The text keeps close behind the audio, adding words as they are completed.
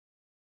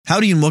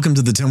Howdy and welcome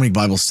to the 10-Week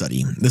Bible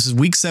Study. This is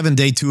week 7,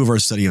 day 2 of our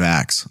study of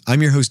Acts.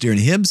 I'm your host, Darren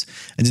Hibbs,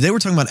 and today we're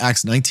talking about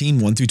Acts 19,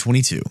 1 through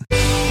 22.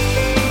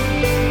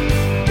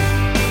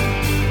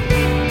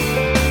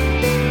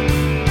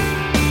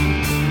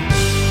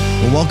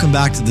 Well, welcome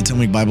back to the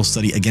 10-Week Bible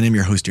Study. Again, I'm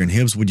your host, Darren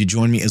Hibbs. Would you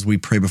join me as we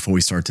pray before we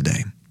start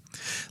today?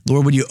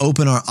 Lord, would you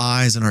open our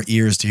eyes and our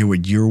ears to hear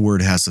what your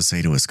word has to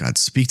say to us, God?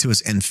 Speak to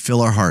us and fill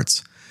our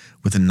hearts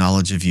with the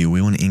knowledge of you.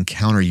 We want to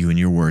encounter you in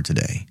your word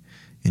today.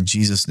 In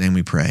Jesus' name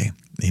we pray.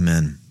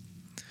 Amen.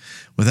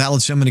 With that,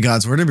 let's jump into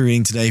God's word. I'll be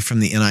reading today from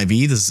the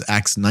NIV. This is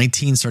Acts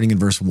 19, starting in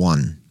verse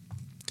 1.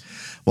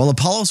 While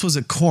Apollos was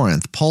at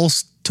Corinth, Paul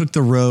took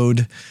the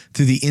road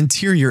through the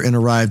interior and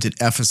arrived at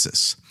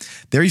Ephesus.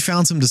 There he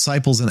found some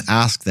disciples and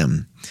asked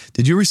them,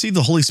 "Did you receive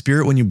the Holy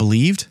Spirit when you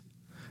believed?"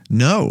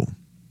 "No."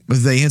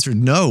 But they answered,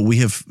 "No, we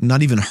have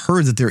not even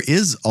heard that there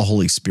is a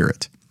Holy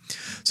Spirit."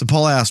 So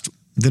Paul asked,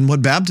 "Then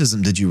what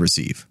baptism did you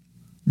receive?"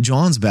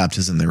 "John's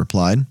baptism," they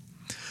replied.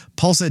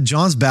 Paul said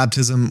John's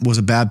baptism was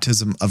a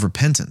baptism of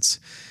repentance.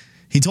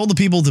 He told the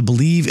people to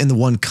believe in the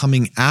one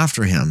coming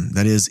after him,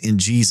 that is, in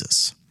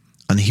Jesus.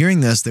 On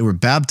hearing this, they were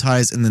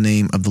baptized in the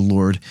name of the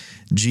Lord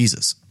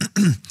Jesus.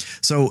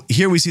 So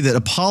here we see that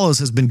Apollos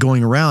has been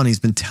going around. He's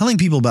been telling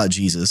people about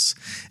Jesus.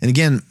 And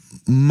again,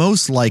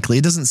 most likely,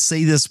 it doesn't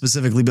say this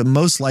specifically, but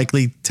most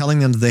likely telling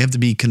them that they have to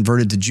be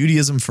converted to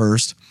Judaism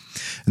first.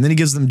 And then he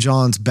gives them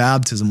John's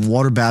baptism,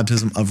 water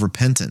baptism of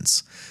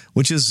repentance,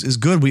 which is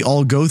good. We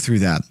all go through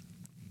that.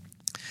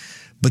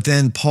 But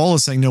then Paul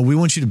is saying, no, we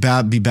want you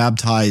to be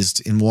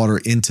baptized in water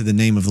into the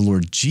name of the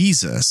Lord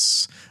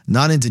Jesus,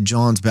 not into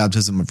John's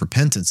baptism of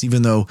repentance,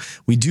 even though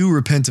we do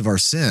repent of our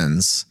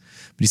sins.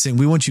 But he's saying,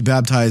 we want you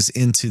baptized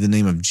into the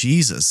name of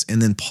Jesus.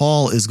 And then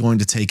Paul is going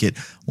to take it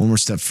one more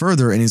step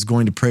further, and he's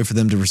going to pray for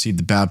them to receive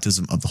the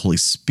baptism of the Holy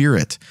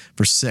Spirit.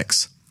 Verse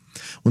 6.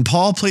 When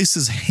Paul placed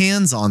his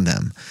hands on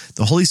them,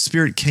 the Holy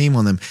Spirit came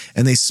on them,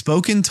 and they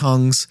spoke in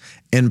tongues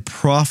and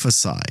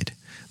prophesied.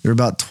 There were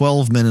about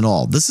 12 men in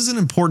all. This is an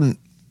important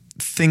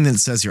thing that it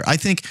says here. I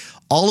think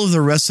all of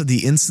the rest of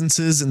the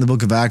instances in the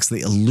book of Acts,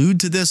 they allude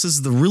to this. This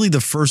is really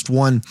the first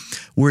one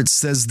where it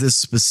says this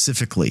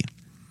specifically,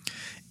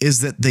 is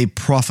that they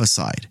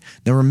prophesied.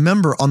 Now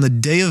remember, on the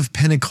day of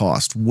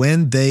Pentecost,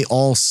 when they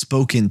all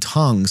spoke in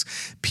tongues,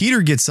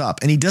 Peter gets up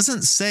and he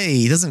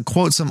doesn't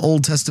quote some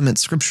Old Testament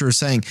scripture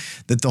saying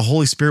that the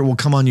Holy Spirit will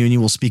come on you and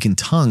you will speak in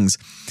tongues.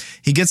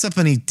 He gets up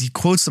and he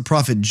quotes the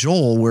prophet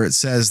Joel, where it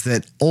says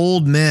that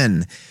old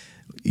men,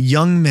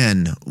 young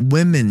men,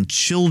 women,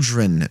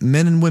 children,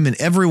 men and women,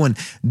 everyone,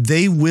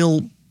 they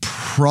will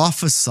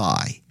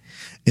prophesy.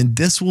 And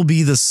this will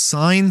be the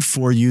sign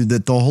for you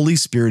that the Holy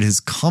Spirit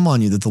has come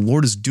on you, that the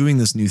Lord is doing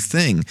this new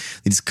thing,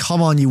 that he's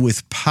come on you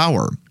with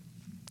power.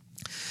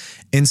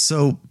 And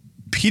so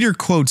Peter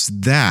quotes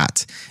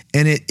that,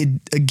 and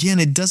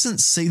it doesn't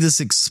say this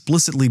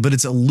explicitly, but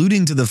it's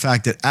alluding to the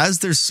fact that as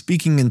they're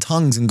speaking in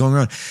tongues and going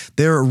around,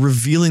 they're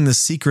revealing the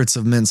secrets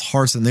of men's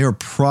hearts, and they are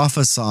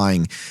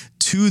prophesying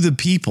to the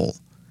people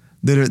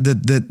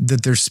that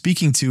they're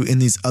speaking to in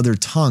these other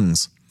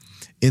tongues,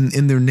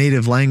 in their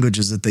native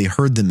languages that they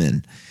heard them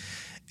in.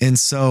 And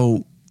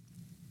so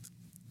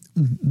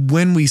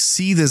when we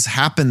see this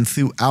happen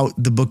throughout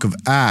the book of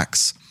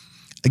Acts,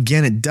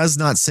 again, it does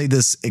not say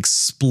this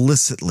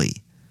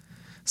explicitly.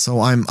 So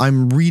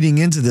I'm reading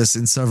into this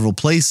in several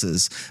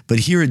places, but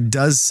here it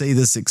does say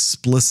this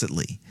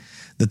explicitly,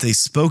 that they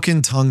spoke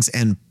in tongues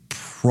and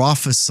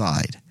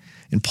prophesied.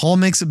 And Paul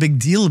makes a big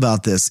deal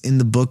about this in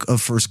the book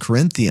of 1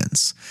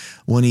 Corinthians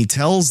when he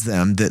tells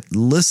them that,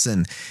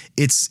 listen,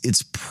 it's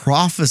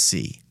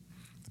prophesying,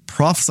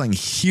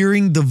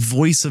 hearing the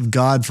voice of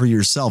God for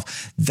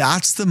yourself.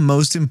 That's the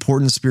most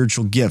important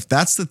spiritual gift.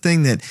 That's the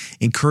thing that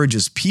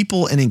encourages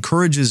people and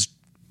encourages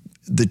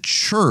the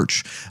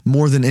church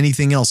more than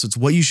anything else. It's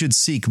what you should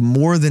seek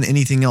more than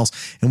anything else.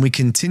 And we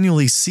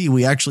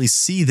actually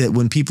see that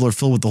when people are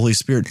filled with the Holy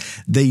Spirit,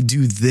 they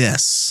do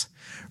this.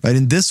 Right?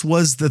 And this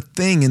was the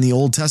thing in the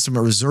Old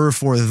Testament reserved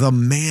for the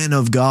man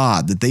of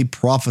God, that they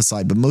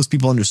prophesied. But most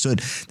people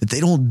understood that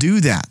they don't do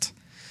that.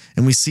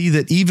 And we see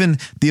that even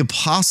the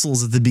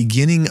apostles at the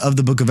beginning of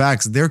the book of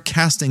Acts, they're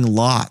casting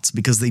lots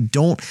because they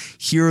don't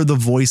hear the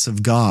voice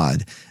of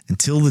God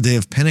until the day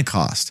of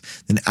Pentecost.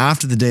 Then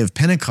after the day of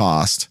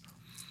Pentecost,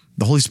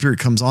 the Holy Spirit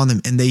comes on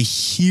them and they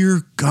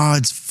hear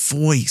God's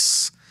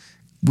voice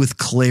with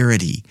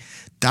clarity.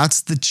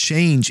 That's the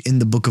change in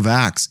the book of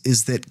Acts,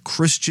 is that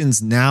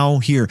Christians now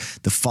hear,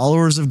 the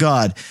followers of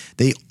God,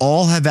 they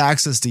all have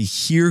access to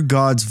hear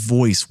God's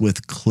voice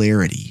with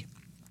clarity.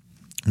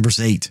 Verse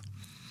 8,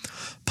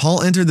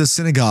 Paul entered the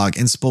synagogue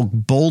and spoke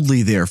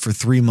boldly there for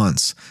 3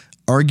 months,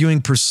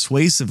 arguing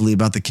persuasively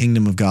about the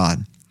kingdom of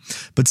God.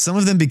 But some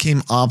of them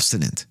became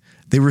obstinate.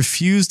 They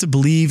refused to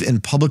believe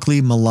and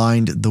publicly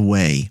maligned the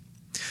way.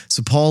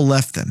 So Paul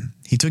left them.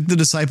 He took the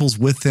disciples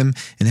with him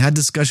and had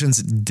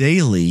discussions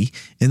daily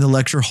in the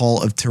lecture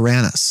hall of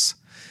Tyrannus.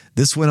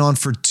 This went on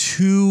for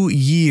 2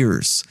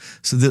 years,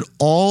 so that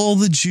all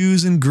the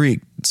Jews and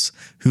Greeks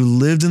who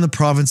lived in the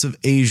province of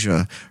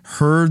Asia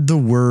heard the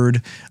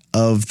word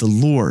of the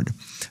Lord.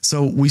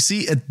 So we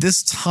see at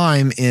this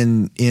time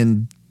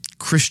in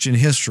Christian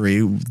history,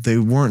 they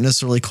weren't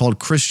necessarily called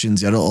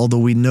Christians yet, although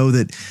we know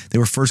that they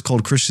were first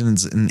called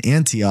Christians in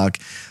Antioch.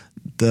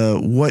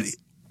 What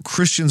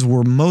Christians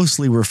were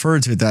mostly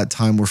referred to at that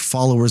time were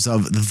followers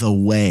of the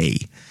way.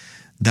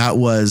 That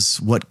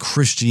was what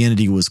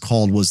Christianity was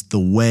called, was the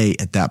way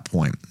at that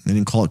point. They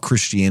didn't call it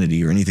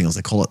Christianity or anything else.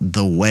 They call it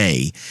the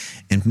way.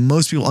 And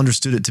most people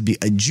understood it to be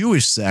a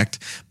Jewish sect,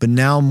 but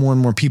now more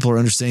and more people are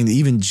understanding that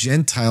even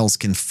Gentiles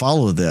can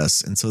follow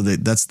this. And so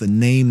that's the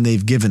name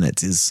they've given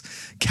it, is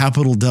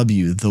capital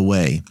W, the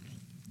way.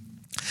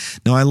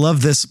 Now, I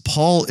love this.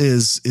 Paul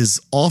is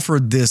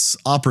offered this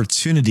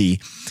opportunity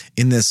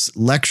in this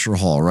lecture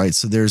hall, right?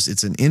 So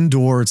it's an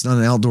indoor, it's not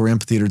an outdoor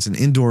amphitheater, it's an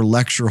indoor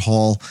lecture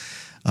hall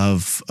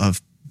of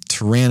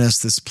Tyrannus,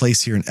 this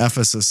place here in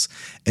Ephesus,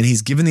 and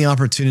he's given the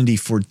opportunity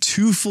for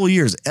 2 full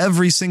years.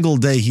 Every single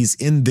day he's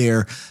in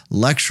there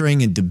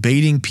lecturing and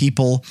debating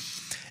people,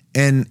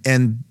 and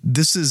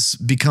this has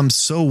become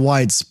so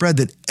widespread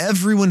that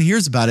everyone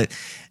hears about it.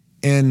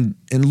 And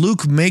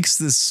Luke makes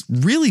this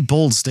really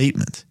bold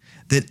statement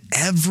that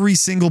every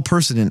single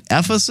person in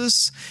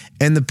Ephesus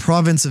and the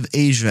province of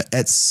Asia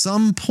at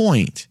some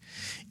point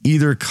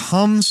either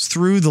comes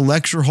through the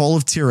lecture hall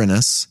of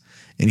Tyrannus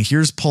and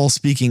here's Paul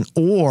speaking,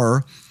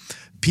 or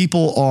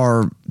people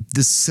are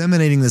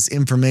disseminating this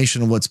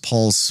information of what's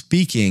Paul's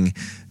speaking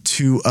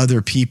to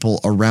other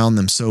people around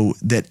them, so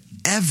that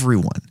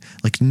everyone,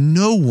 like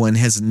no one,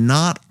 has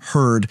not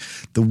heard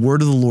the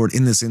word of the Lord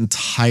in this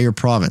entire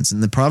province.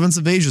 And the province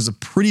of Asia is a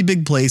pretty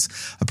big place,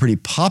 a pretty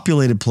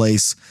populated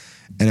place,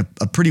 and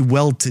a pretty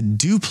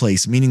well-to-do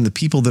place, meaning the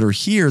people that are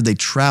here, they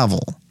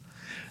travel.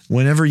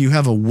 Whenever you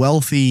have a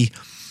wealthy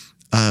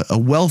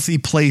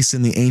place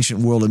in the ancient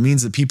world, it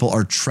means that people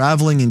are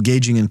traveling,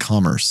 engaging in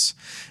commerce.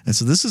 And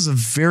so this is a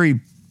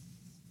very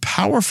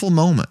powerful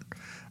moment,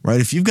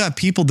 right? If you've got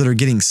people that are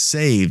getting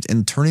saved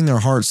and turning their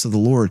hearts to the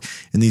Lord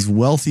in these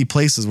wealthy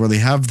places where they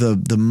have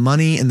the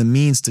money and the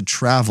means to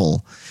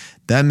travel,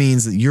 that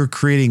means that you're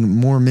creating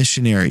more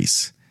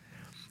missionaries.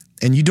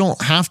 And you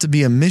don't have to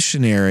be a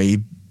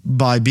missionary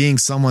by being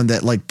someone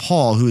that, like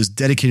Paul, who has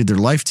dedicated their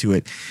life to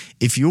it.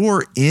 If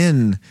you're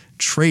in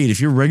trade, if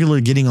you're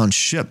regularly getting on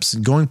ships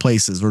and going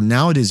places, or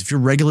nowadays, if you're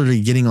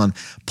regularly getting on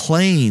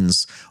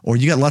planes, or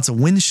you got lots of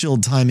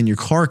windshield time in your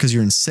car because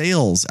you're in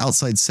sales,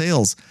 outside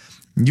sales,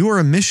 you are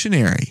a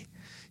missionary.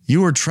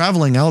 You are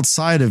traveling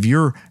outside of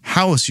your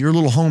house, your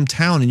little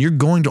hometown, and you're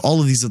going to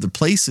all of these other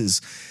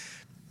places.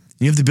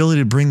 You have the ability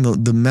to bring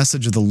the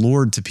message of the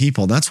Lord to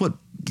people. That's what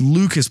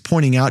Luke is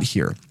pointing out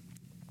here.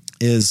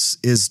 Is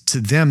to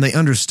them, they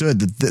understood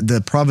that the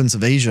province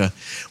of Asia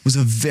was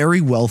a very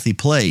wealthy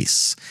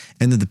place,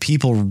 and that the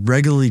people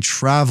regularly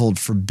traveled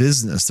for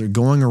business. They're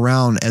going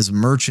around as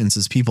merchants,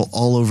 as people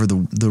all over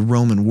the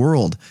Roman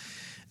world.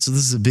 So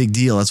this is a big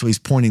deal. That's why he's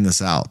pointing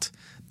this out,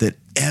 that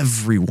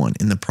everyone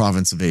in the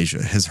province of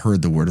Asia has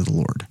heard the word of the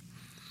Lord.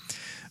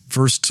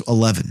 Verse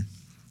 11,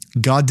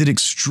 God did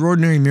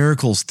extraordinary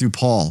miracles through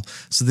Paul,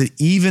 so that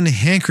even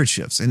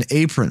handkerchiefs and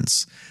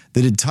aprons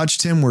that had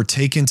touched him were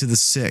taken to the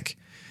sick,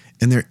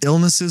 and their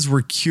illnesses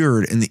were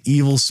cured, and the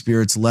evil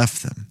spirits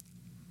left them.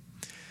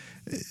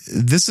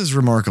 This is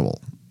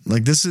remarkable.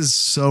 Like, this is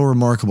so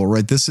remarkable,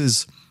 right?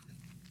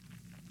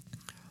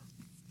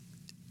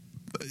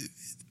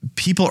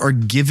 People are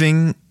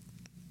giving.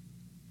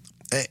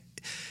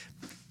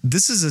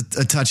 This is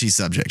a touchy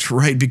subject,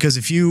 right? Because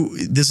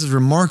this is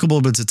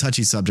remarkable, but it's a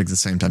touchy subject at the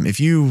same time.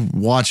 If you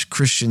watch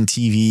Christian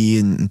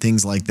TV and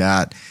things like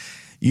that,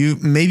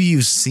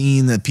 you've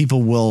seen that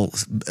people will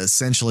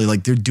essentially,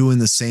 like, they're doing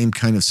the same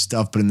kind of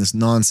stuff, but in this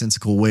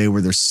nonsensical way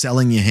where they're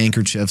selling you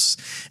handkerchiefs.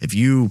 If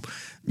you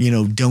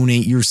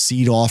donate your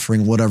seed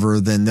offering, whatever,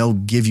 then they'll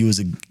give you as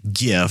a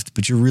gift,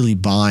 but you're really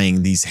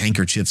buying these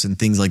handkerchiefs and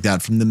things like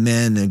that from the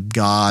men of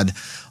God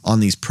on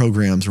these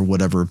programs or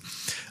whatever.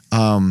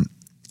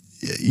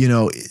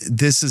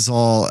 This is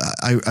all,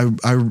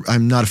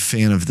 I'm not a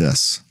fan of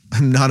this.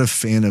 I'm not a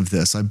fan of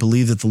this. I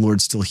believe that the Lord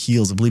still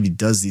heals. I believe he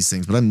does these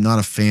things, but I'm not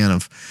a fan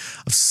of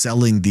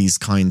selling these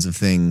kinds of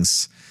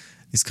things,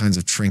 these kinds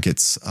of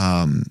trinkets.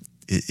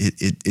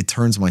 It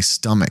turns my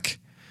stomach,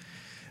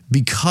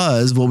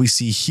 because what we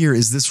see here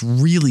is this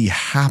really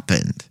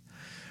happened,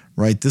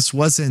 right? This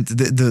wasn't,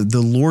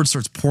 the Lord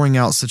starts pouring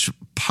out such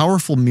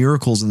powerful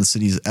miracles in the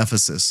city of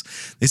Ephesus.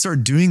 They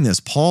start doing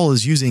this. Paul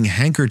is using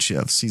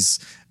handkerchiefs.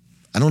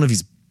 I don't know if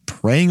he's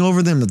praying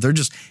over them, but they're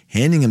just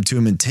handing them to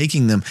him and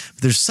taking them.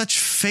 But there's such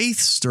faith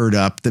stirred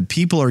up that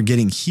people are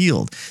getting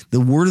healed. The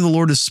word of the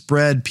Lord is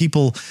spread.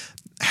 People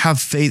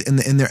have faith, and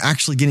they're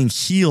actually getting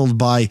healed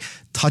by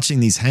touching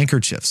these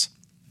handkerchiefs.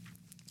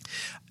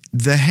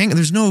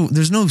 There's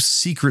no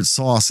secret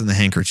sauce in the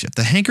handkerchief.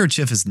 The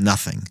handkerchief is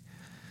nothing.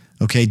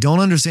 Okay, don't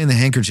understand the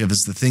handkerchief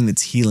as the thing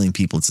that's healing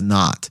people. It's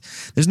not.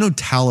 There's no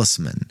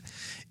talisman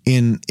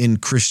in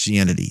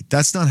Christianity.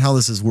 That's not how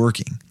this is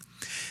working.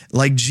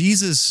 Like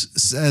Jesus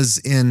says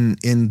in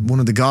one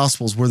of the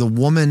Gospels, where the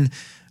woman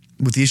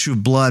with the issue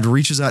of blood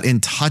reaches out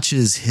and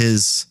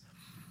touches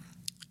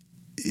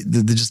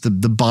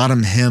the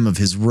bottom hem of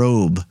his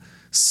robe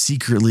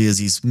secretly as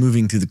he's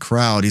moving through the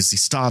crowd. He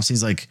stops.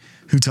 He's like,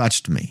 "Who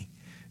touched me?"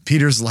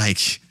 Peter's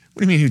like,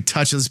 "What do you mean who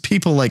touched us?"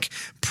 People like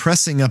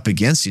pressing up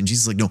against you. And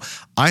Jesus is like, "No,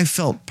 I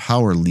felt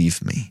power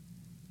leave me."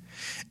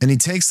 And he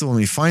takes the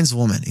woman. He finds the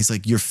woman. He's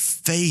like, "Your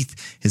faith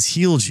has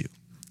healed you."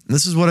 And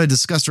this is what I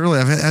discussed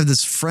earlier. I have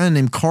this friend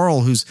named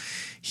Carl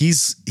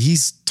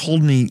he's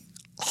told me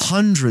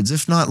hundreds,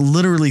 if not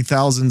literally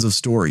thousands of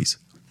stories.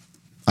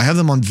 I have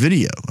them on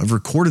video. I've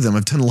recorded them.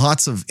 I've done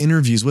lots of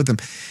interviews with them.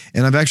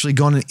 And I've actually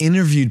gone and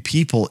interviewed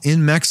people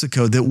in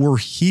Mexico that were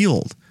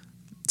healed,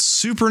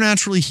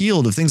 supernaturally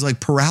healed of things like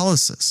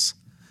paralysis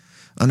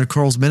under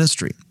Carl's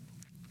ministry.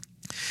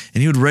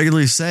 And he would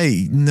regularly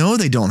say, "No,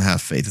 they don't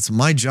have faith. It's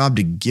my job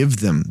to give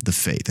them the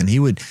faith." And he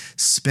would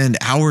spend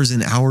hours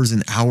and hours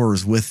and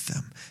hours with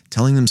them,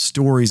 telling them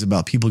stories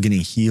about people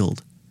getting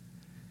healed.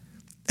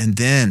 And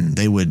then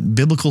they would,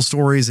 biblical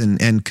stories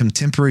and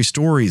contemporary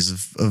stories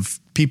of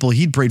people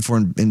he'd prayed for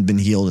and been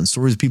healed, and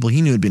stories of people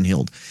he knew had been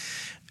healed.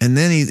 And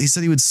then he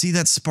said he would see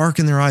that spark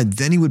in their eye.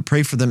 Then he would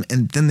pray for them,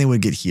 and then they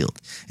would get healed.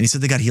 And he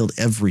said they got healed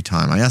every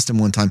time. I asked him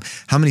one time,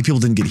 "How many people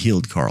didn't get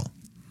healed, Carl?"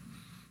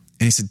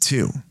 And he said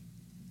 2.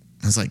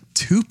 I was like,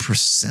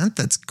 2%?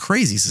 That's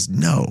crazy. He says,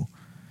 "No,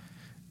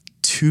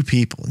 2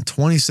 people in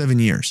 27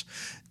 years,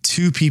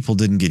 2 people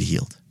didn't get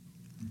healed."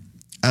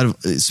 Out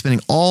of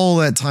spending all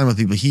that time with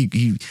people,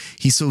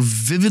 he so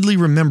vividly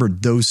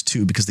remembered those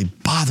 2 because they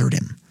bothered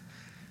him,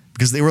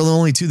 because they were the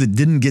only 2 that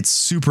didn't get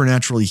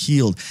supernaturally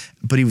healed.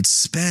 But he would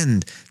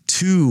spend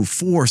 2,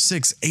 4,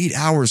 6, 8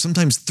 hours,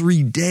 sometimes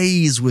 3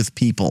 days with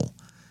people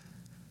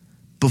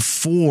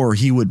before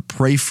he would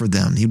pray for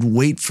them. He'd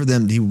wait for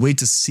them. He'd wait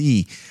to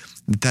see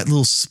that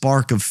little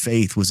spark of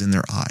faith was in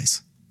their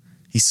eyes.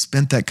 He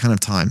spent that kind of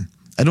time.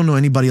 I don't know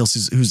anybody else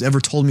who's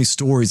ever told me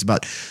stories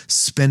about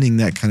spending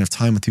that kind of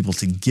time with people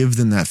to give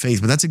them that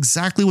faith. But that's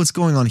exactly what's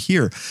going on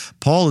here.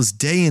 Paul is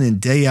day in and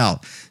day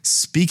out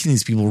speaking to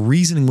these people,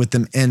 reasoning with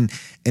them, and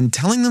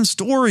telling them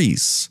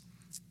stories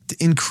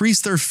to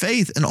increase their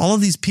faith. And all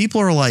of these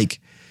people are like,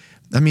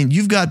 I mean,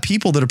 you've got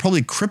people that are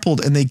probably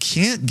crippled and they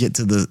can't get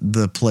to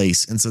the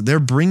place. And so they're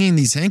bringing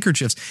these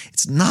handkerchiefs.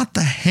 It's not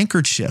the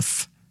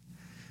handkerchief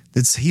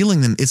that's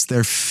healing them. It's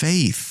their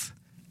faith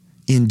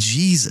in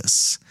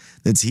Jesus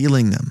that's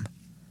healing them.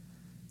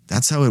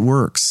 That's how it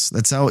works.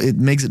 That's how it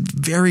makes it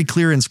very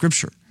clear in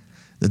Scripture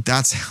that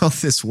that's how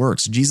this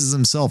works. Jesus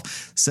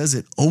himself says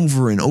it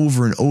over and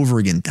over and over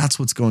again. That's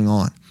what's going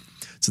on.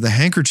 So the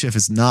handkerchief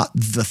is not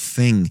the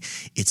thing.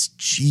 It's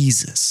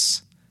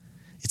Jesus.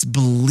 It's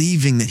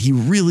believing that he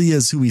really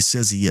is who he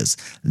says he is.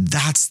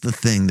 That's the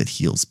thing that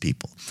heals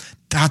people.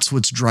 That's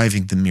what's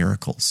driving the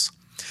miracles.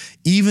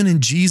 Even in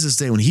Jesus'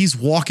 day, when he's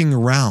walking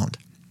around,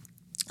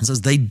 it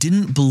says they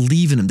didn't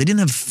believe in him. They didn't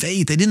have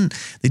faith. They didn't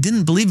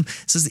believe him.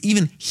 It says that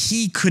even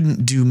he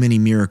couldn't do many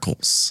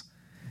miracles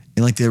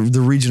in like the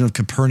region of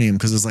Capernaum,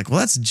 because it's like, well,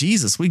 that's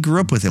Jesus. We grew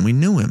up with him. We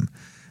knew him.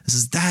 It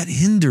says that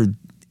hindered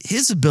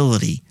his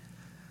ability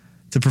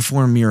to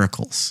perform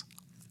miracles.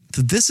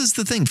 So this is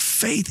the thing,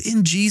 faith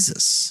in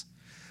Jesus,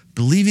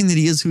 believing that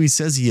he is who he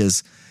says he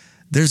is.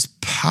 There's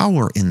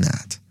power in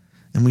that.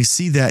 And we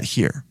see that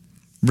here.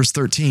 Verse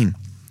 13,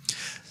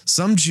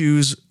 some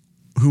Jews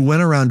who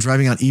went around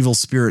driving out evil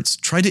spirits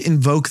tried to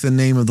invoke the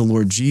name of the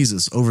Lord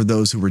Jesus over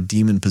those who were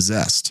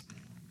demon-possessed.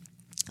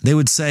 They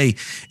would say,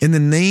 "In the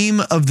name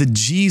of the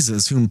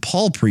Jesus whom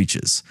Paul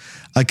preaches,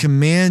 I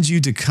command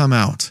you to come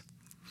out."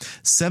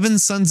 7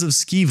 sons of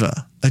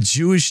Sceva, a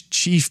Jewish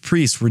chief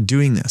priest, were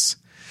doing this.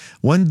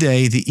 One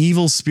day, the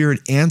evil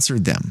spirit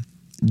answered them,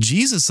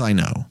 "Jesus I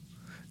know,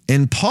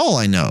 and Paul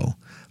I know,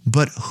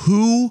 but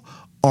who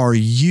are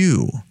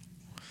you?"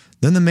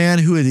 Then the man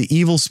who had the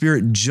evil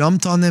spirit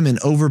jumped on them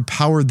and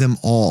overpowered them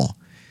all.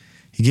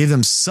 He gave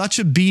them such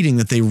a beating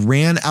that they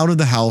ran out of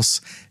the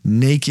house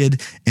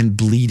naked and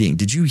bleeding.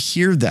 Did you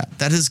hear that?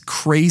 That is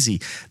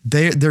crazy.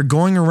 They're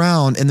going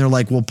around and they're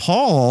like, well,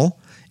 Paul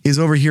is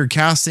over here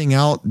casting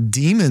out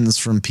demons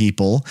from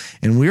people,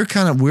 and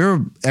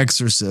we're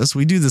exorcists.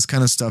 We do this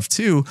kind of stuff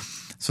too.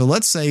 So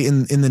let's say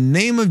in the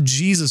name of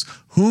Jesus,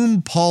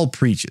 whom Paul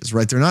preaches,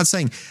 right? They're not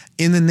saying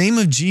in the name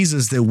of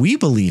Jesus that we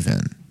believe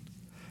in.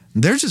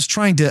 They're just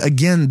trying to,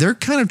 again, they're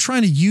kind of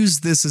trying to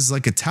use this as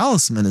like a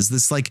talisman, as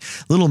this like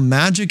little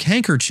magic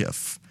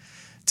handkerchief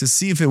to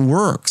see if it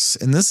works.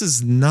 And this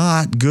is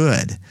not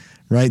good,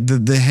 right?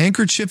 The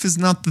handkerchief is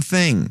not the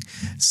thing.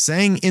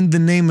 Saying in the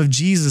name of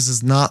Jesus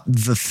is not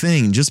the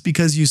thing. Just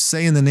because you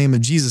say in the name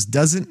of Jesus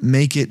doesn't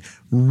make it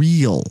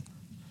real.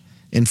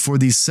 And for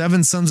these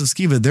 7 sons of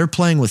Sceva, they're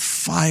playing with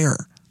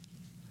fire.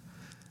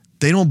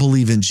 They don't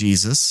believe in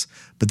Jesus,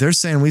 but they're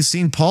saying, we've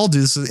seen Paul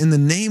do this in the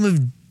name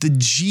of the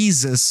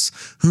Jesus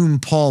whom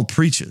Paul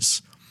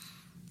preaches.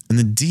 And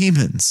the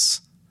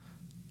demons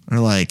are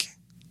like,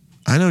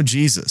 I know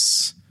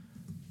Jesus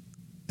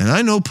and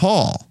I know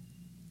Paul,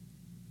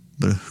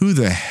 but who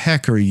the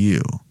heck are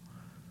you?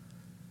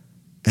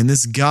 And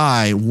this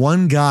guy,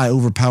 one guy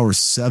overpowers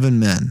 7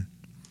 men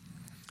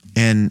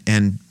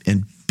and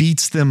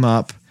beats them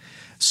up,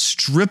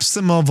 strips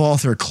them of all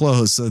their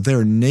clothes so that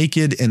they're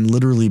naked and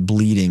literally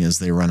bleeding as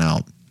they run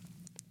out.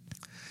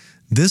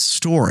 This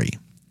story,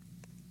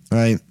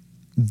 right?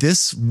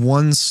 This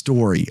one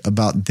story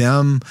about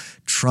them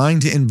trying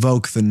to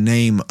invoke the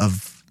name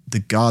of the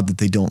God that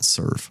they don't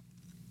serve,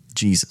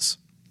 Jesus.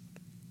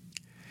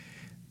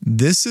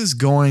 This is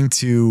going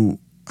to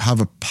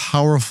have a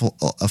powerful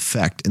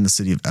effect in the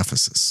city of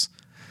Ephesus.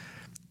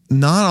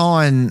 Not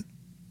on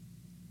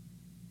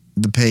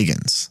the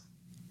pagans,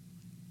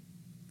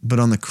 but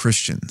on the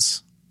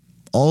Christians.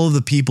 All of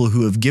the people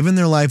who have given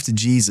their life to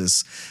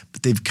Jesus,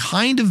 but they've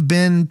kind of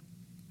been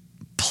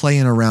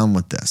playing around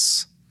with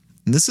this.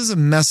 And this is a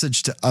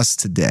message to us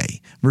today.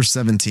 Verse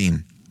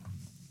 17.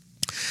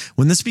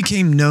 When this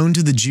became known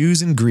to the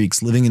Jews and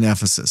Greeks living in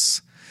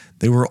Ephesus,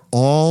 they were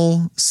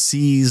all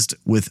seized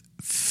with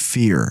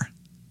fear,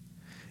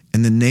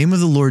 and the name of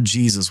the Lord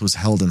Jesus was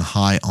held in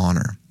high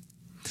honor.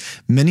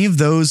 Many of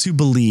those who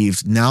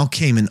believed now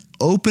came and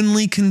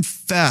openly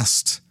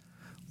confessed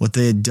what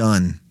they had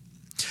done.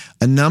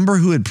 A number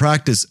who had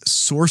practiced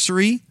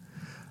sorcery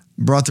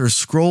brought their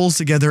scrolls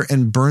together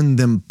and burned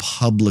them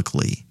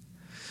publicly.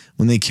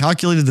 When they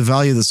calculated the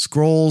value of the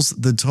scrolls,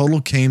 the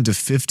total came to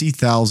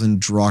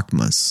 50,000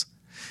 drachmas.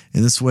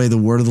 In this way, the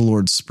word of the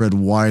Lord spread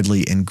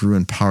widely and grew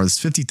in power. This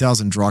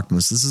 50,000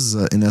 drachmas, this is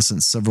in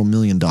essence several $1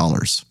 million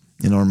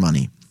in our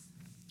money.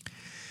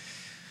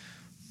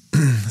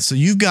 So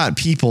you've got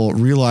people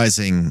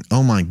realizing,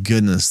 oh my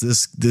goodness,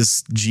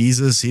 this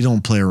Jesus, he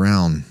don't play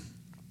around.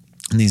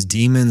 And these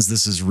demons,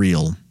 this is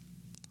real.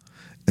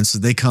 And so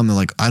they come, they're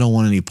like, I don't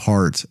want any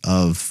part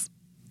of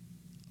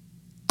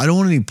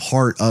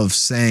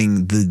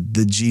saying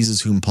the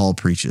Jesus whom Paul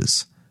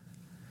preaches.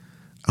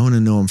 I want to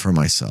know him for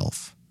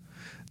myself.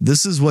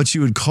 This is what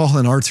you would call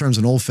in our terms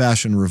an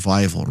old-fashioned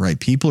revival, right?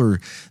 People are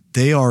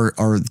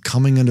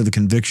coming under the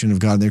conviction of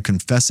God. They're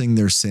confessing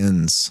their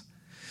sins,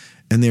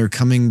 and they're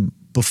coming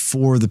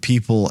before the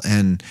people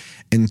and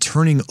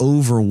turning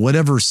over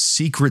whatever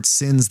secret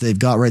sins they've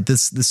got, right?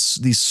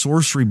 These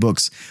sorcery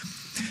books,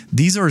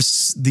 these are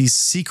these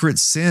secret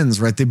sins,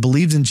 right? They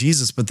believed in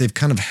Jesus, but they've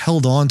kind of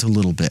held on to a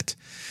little bit.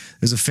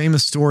 There's a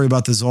famous story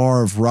about the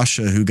Tsar of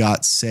Russia who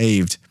got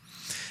saved.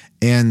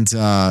 And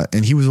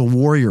he was a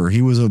warrior.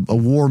 He was a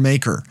war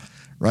maker,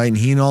 right? And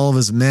he and all of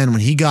his men,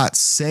 when he got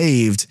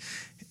saved,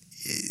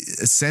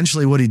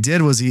 essentially what he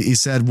did was he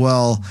said,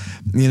 well,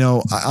 you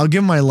know, I'll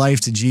give my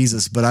life to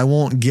Jesus, but I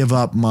won't give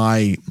up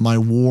my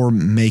war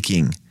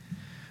making,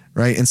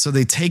 right? And so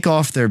they take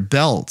off their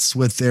belts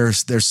with their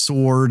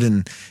sword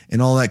and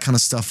all that kind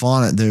of stuff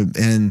on it.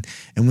 And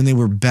when they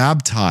were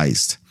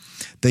baptized,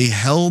 they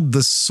held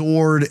the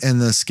sword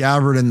and the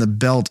scabbard and the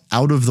belt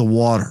out of the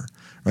water.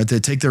 Right,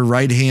 they take their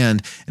right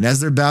hand, and as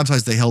they're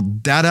baptized, they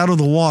held that out of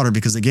the water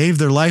because they gave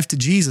their life to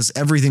Jesus,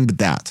 everything but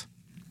that.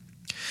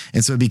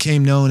 And so it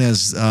became known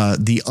as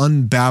the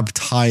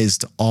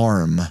unbaptized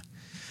arm,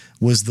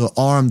 was the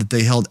arm that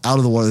they held out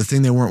of the water, the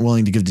thing they weren't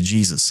willing to give to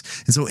Jesus.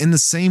 And so in the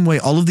same way,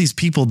 all of these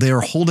people, they are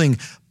holding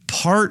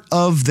part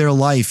of their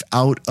life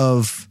out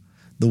of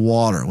the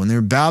water. When they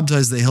were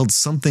baptized, they held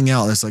something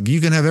out. It's like, you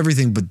can have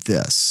everything but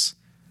this.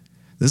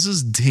 This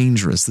is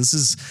dangerous. This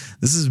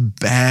is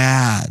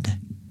bad.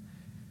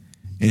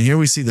 And here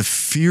we see the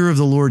fear of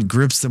the Lord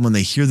grips them when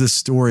they hear this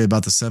story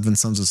about the 7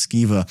 sons of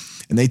Sceva,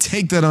 and they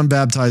take that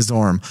unbaptized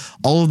arm,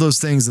 all of those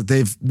things that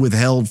they've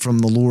withheld from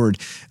the Lord,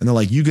 and they're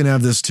like, you can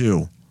have this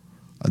too.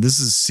 This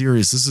is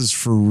serious. This is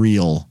for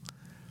real.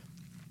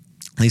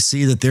 They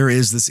see that there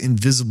is this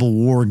invisible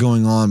war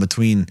going on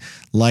between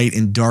light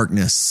and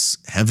darkness,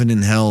 heaven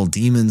and hell,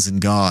 demons and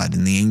God,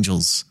 and the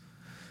angels.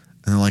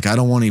 And they're like, I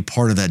don't want any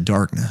part of that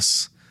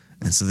darkness.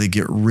 And so they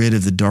get rid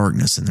of the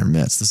darkness in their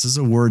midst. This is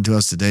a word to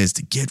us today, is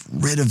to get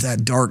rid of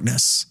that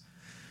darkness.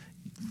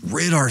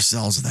 Rid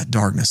ourselves of that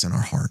darkness in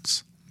our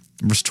hearts.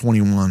 Verse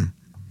 21.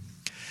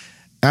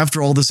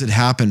 After all this had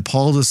happened,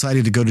 Paul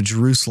decided to go to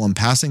Jerusalem,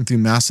 passing through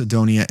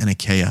Macedonia and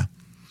Achaia.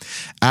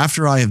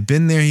 After I have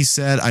been there, he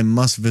said, I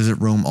must visit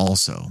Rome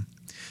also.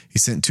 He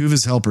sent 2 of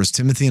his helpers,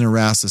 Timothy and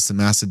Erastus, to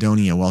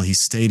Macedonia while he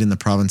stayed in the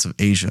province of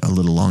Asia a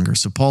little longer.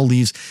 So Paul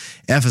leaves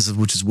Ephesus,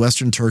 which is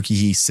western Turkey.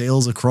 He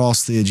sails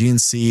across the Aegean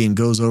Sea and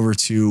goes over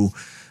to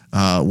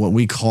what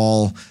we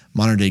call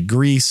modern-day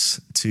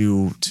Greece,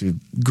 to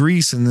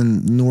Greece, and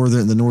then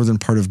the northern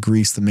part of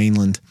Greece, the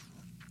mainland.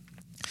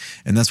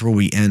 And that's where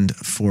we end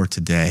for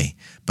today.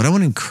 But I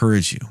want to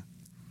encourage you,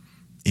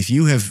 if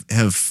you have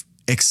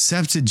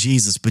accepted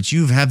Jesus, but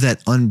you have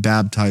that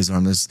unbaptized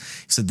arm. He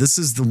said, this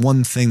is the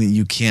one thing that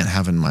you can't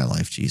have in my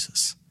life,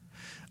 Jesus.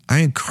 I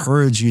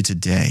encourage you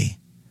today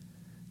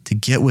to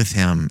get with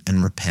him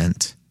and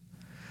repent.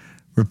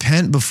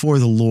 Repent before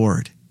the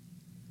Lord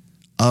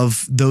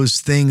of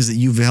those things that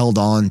you've held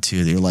on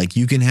to. They're like,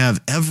 you can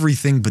have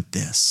everything but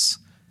this.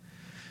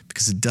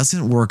 Because it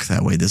doesn't work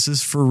that way. This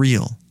is for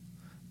real.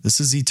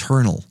 This is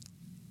eternal.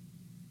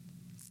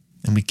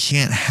 And we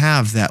can't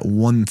have that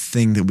one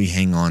thing that we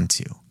hang on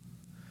to.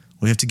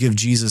 We have to give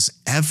Jesus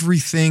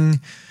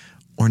everything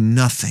or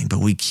nothing, but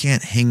we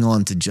can't hang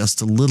on to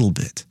just a little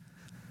bit.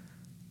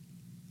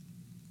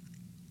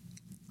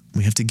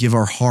 We have to give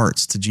our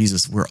hearts to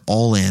Jesus. We're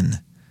all in.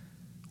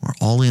 We're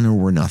all in or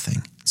we're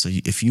nothing. So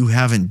if you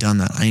haven't done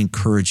that, I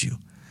encourage you.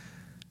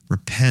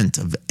 Repent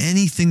of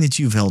anything that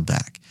you've held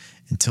back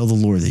and tell the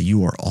Lord that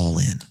you are all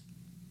in.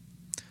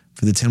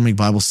 For the 10-Week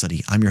Bible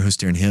Study, I'm your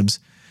host, Darren Hibbs,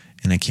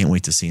 and I can't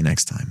wait to see you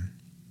next time.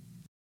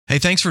 Hey,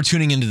 thanks for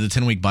tuning into the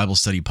 10-Week Bible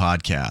Study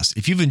podcast.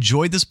 If you've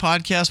enjoyed this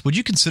podcast, would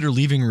you consider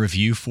leaving a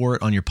review for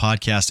it on your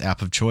podcast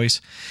app of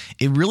choice?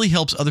 It really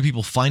helps other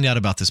people find out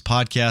about this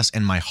podcast,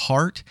 and my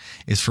heart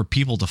is for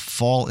people to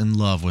fall in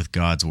love with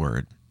God's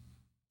Word.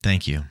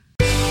 Thank you.